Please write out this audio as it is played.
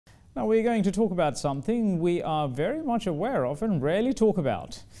Now we're going to talk about something we are very much aware of and rarely talk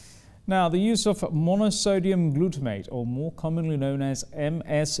about. Now, the use of monosodium glutamate, or more commonly known as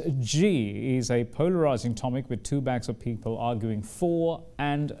MSG, is a polarizing topic with two backs of people arguing for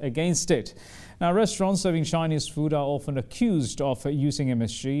and against it. Now, restaurants serving Chinese food are often accused of using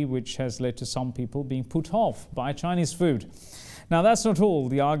MSG, which has led to some people being put off by Chinese food. Now, that's not all.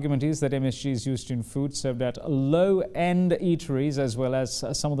 The argument is that MSG is used in food served at low-end eateries, as well as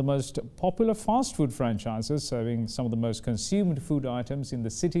some of the most popular fast food franchises serving some of the most consumed food items in the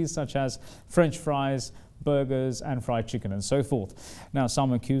cities, such as French fries, burgers and fried chicken and so forth. Now,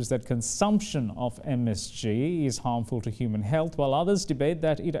 some accuse that consumption of MSG is harmful to human health, while others debate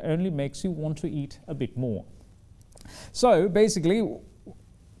that it only makes you want to eat a bit more. So, basically,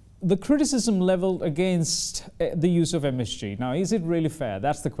 the criticism leveled against the use of MSG. Now, is it really fair?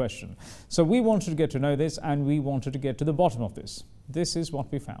 That's the question. So we wanted to get to know this, and we wanted to get to the bottom of this. This is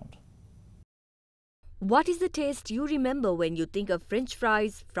what we found. What is the taste you remember when you think of French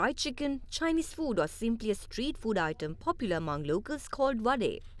fries, fried chicken, Chinese food, or simply a street food item popular among locals called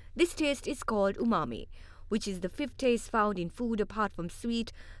vade? This taste is called umami, which is the fifth taste found in food apart from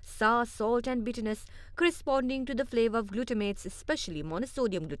sweet, sour, salt and bitterness, corresponding to the flavor of glutamates, especially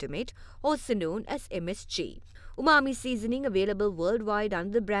monosodium glutamate, also known as MSG. Umami seasoning, available worldwide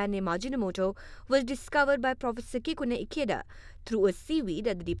under the brand name Ajinomoto, was discovered by Professor Kikune Ikeda through a seaweed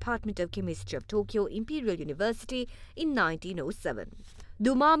at the Department of Chemistry of Tokyo Imperial University in 1907.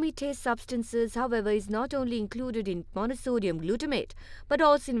 The umami taste substances, however, is not only included in monosodium glutamate, but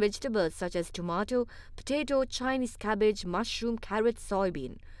also in vegetables such as tomato, potato, Chinese cabbage, mushroom, carrot,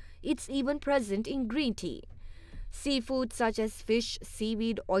 soybean. It's even present in green tea. Seafood such as fish,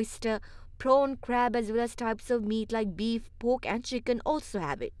 seaweed, oyster, prawn, crab, as well as types of meat like beef, pork and chicken also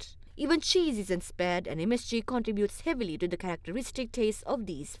have it. Even cheese isn't spared, and MSG contributes heavily to the characteristic taste of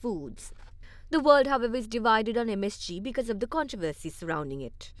these foods. The world, however, is divided on MSG because of the controversy surrounding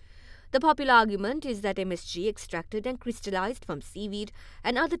it. The popular argument is that MSG extracted and crystallized from seaweed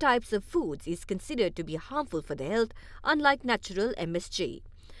and other types of foods is considered to be harmful for the health, unlike natural MSG.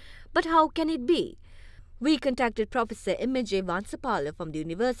 But how can it be? We contacted Professor M.J. Vansapala from the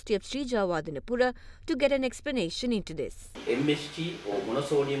University of Sri Jawadhanapura to get an explanation into this. MSG or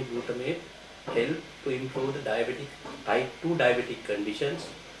monosodium glutamate help to improve the type 2 diabetic conditions,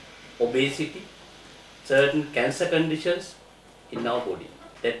 obesity, certain cancer conditions in our body.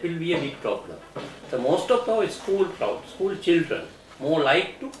 That will be a big problem. So most of our school children more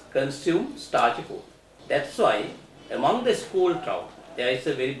like to consume starchy food. That's why among the school crowd there is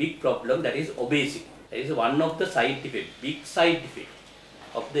a very big problem, that is obesity. That is one of the big side effect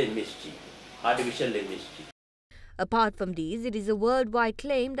of the MSG, artificial MSG. Apart from these, it is a worldwide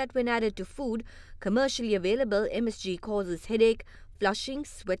claim that when added to food commercially available, MSG causes headache, flushing,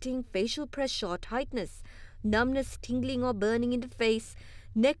 sweating, facial pressure, tightness, numbness, tingling or burning in the face,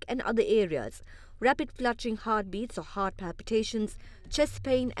 neck and other areas, rapid fluttering heartbeats or heart palpitations, chest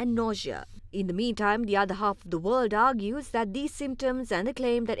pain and nausea. In the meantime, the other half of the world argues that these symptoms and the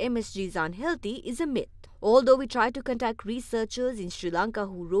claim that MSG is unhealthy is a myth. Although we tried to contact researchers in Sri Lanka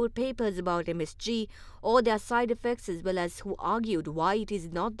who wrote papers about MSG or their side effects, as well as who argued why it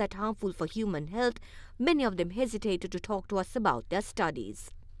is not that harmful for human health, many of them hesitated to talk to us about their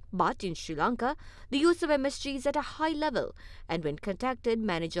studies. But in Sri Lanka, the use of MSG is at a high level, and when contacted,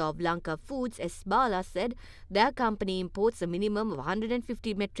 manager of Lanka Foods S. Bala said their company imports a minimum of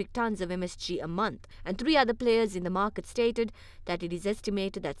 150 metric tons of MSG a month, and three other players in the market stated that it is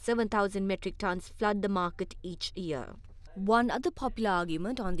estimated that 7,000 metric tons flood the market each year. One other popular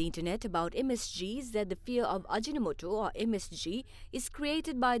argument on the internet about MSG is that the fear of Ajinomoto or MSG is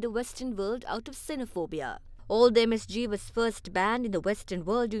created by the Western world out of xenophobia. Although MSG was first banned in the Western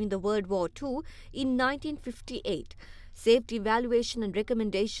world during the World War II in 1958, Safety Evaluation and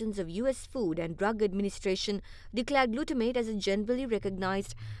Recommendations of U.S. Food and Drug Administration declared glutamate as a generally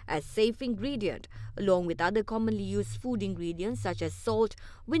recognized as safe ingredient, along with other commonly used food ingredients such as salt,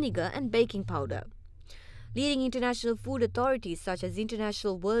 vinegar and baking powder. Leading international food authorities such as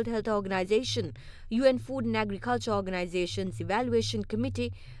International World Health Organization, UN Food and Agriculture Organization's Evaluation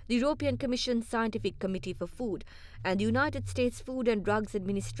Committee, the European Commission's Scientific Committee for Food, and the United States Food and Drugs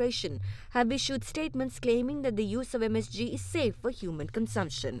Administration have issued statements claiming that the use of MSG is safe for human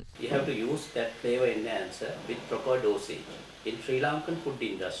consumption. We have to use that flavor enhancer with proper dosage. In Sri Lankan food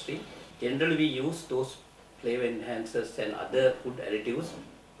industry, generally we use those flavor enhancers and other food additives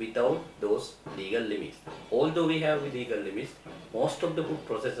without those legal limits. Although we have legal limits, most of the food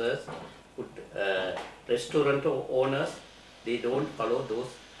processors, restaurant owners, they don't follow those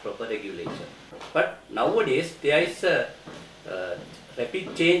proper regulations. But nowadays there is a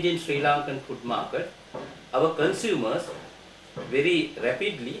rapid change in Sri Lankan food market, our consumers very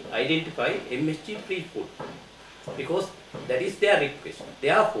rapidly identify MSG free food because that is their request.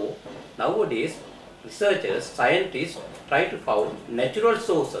 Therefore, nowadays researchers, scientists try to find natural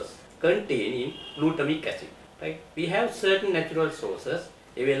sources containing glutamic acid. Right? We have certain natural sources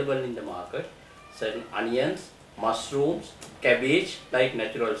available in the market, certain onions, mushrooms, cabbage like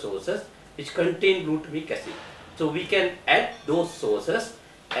natural sources which contain glutamic acid. So we can add those sources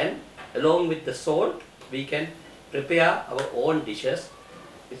and along with the salt we can prepare our own dishes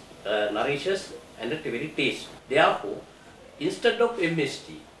which nourishes and at very taste. Therefore, instead of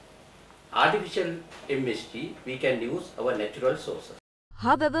MSG, artificial MSG, we can use our natural sources.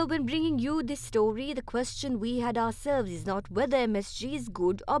 However, when bringing you this story, the question we had ourselves is not whether MSG is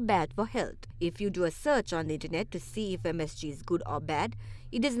good or bad for health. If you do a search on the internet to see if MSG is good or bad,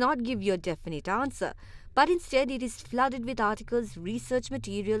 it does not give you a definite answer, but instead it is flooded with articles, research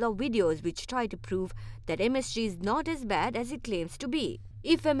material or videos which try to prove that MSG is not as bad as it claims to be.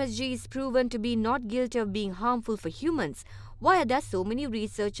 If MSG is proven to be not guilty of being harmful for humans, why are there so many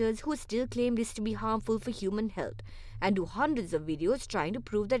researchers who still claim this to be harmful for human health and do hundreds of videos trying to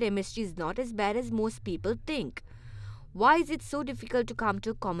prove that MSG is not as bad as most people think? Why is it so difficult to come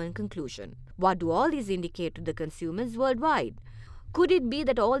to a common conclusion? What do all these indicate to the consumers worldwide? Could it be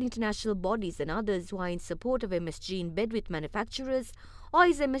that all international bodies and others who are in support of MSG in bed with manufacturers, or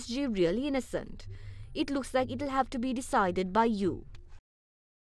is MSG really innocent? It looks like it'll have to be decided by you.